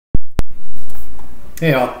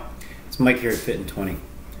Hey all, it's Mike here at Fit in 20.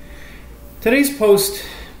 Today's post,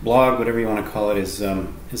 blog, whatever you want to call it, is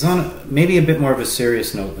on maybe a bit more of a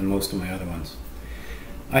serious note than most of my other ones.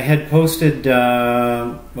 I had posted,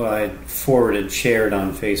 I forwarded, shared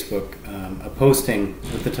on Facebook a posting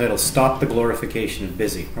with the title "Stop the Glorification of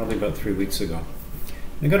Busy," probably about 3 weeks ago.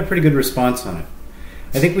 I got a pretty good response on it.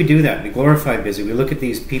 I think we do that. We glorify busy. We look at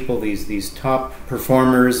these people, these top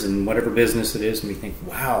performers in whatever business it is, and we think,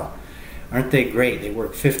 wow, aren't they great? They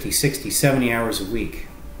work 50, 60, 70 hours a week.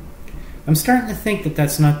 I'm starting to think that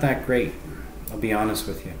that's not that great, I'll be honest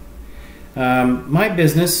with you. My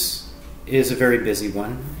business is a very busy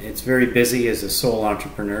one. It's very busy as a sole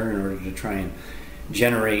entrepreneur in order to try and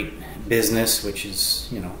generate business, which is,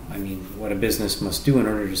 what a business must do in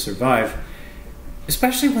order to survive,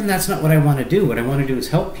 especially when that's not what I want to do. What I want to do is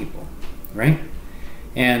help people, right?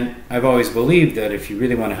 And I've always believed that if you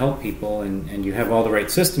really want to help people and you have all the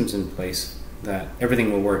right systems in place, that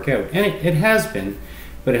everything will work out. And it has been,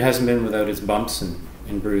 but it hasn't been without its bumps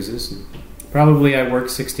and bruises. And probably I work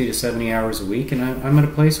 60 to 70 hours a week, and I'm at a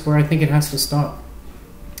place where I think it has to stop.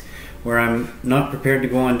 Where I'm not prepared to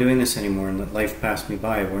go on doing this anymore and let life pass me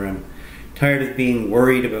by. Where I'm tired of being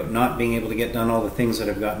worried about not being able to get done all the things that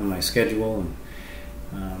I've got in my schedule,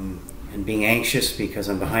 and being anxious because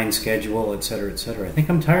I'm behind schedule, etc., etc. I think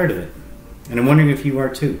I'm tired of it. And I'm wondering if you are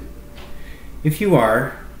too. If you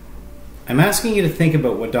are, I'm asking you to think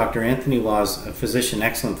about what Dr. Anthony Laws, a physician,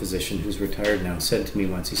 excellent physician who's retired now, said to me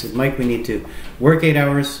once. He said, Mike, we need to work 8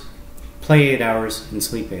 hours, play 8 hours, and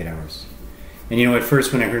sleep 8 hours. And at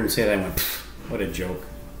first when I heard him say that, I went, what a joke.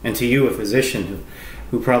 And to you, a physician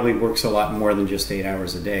who probably works a lot more than just 8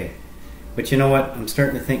 hours a day. But you know what? I'm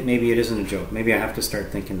starting to think maybe it isn't a joke. Maybe I have to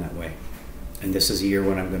start thinking that way. And this is a year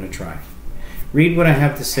when I'm going to try. Read what I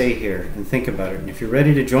have to say here and think about it. And if you're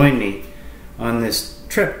ready to join me on this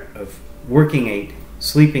trip of working 8,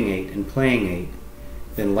 sleeping 8, and playing 8,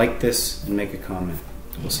 then like this and make a comment.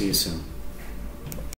 We'll see you soon.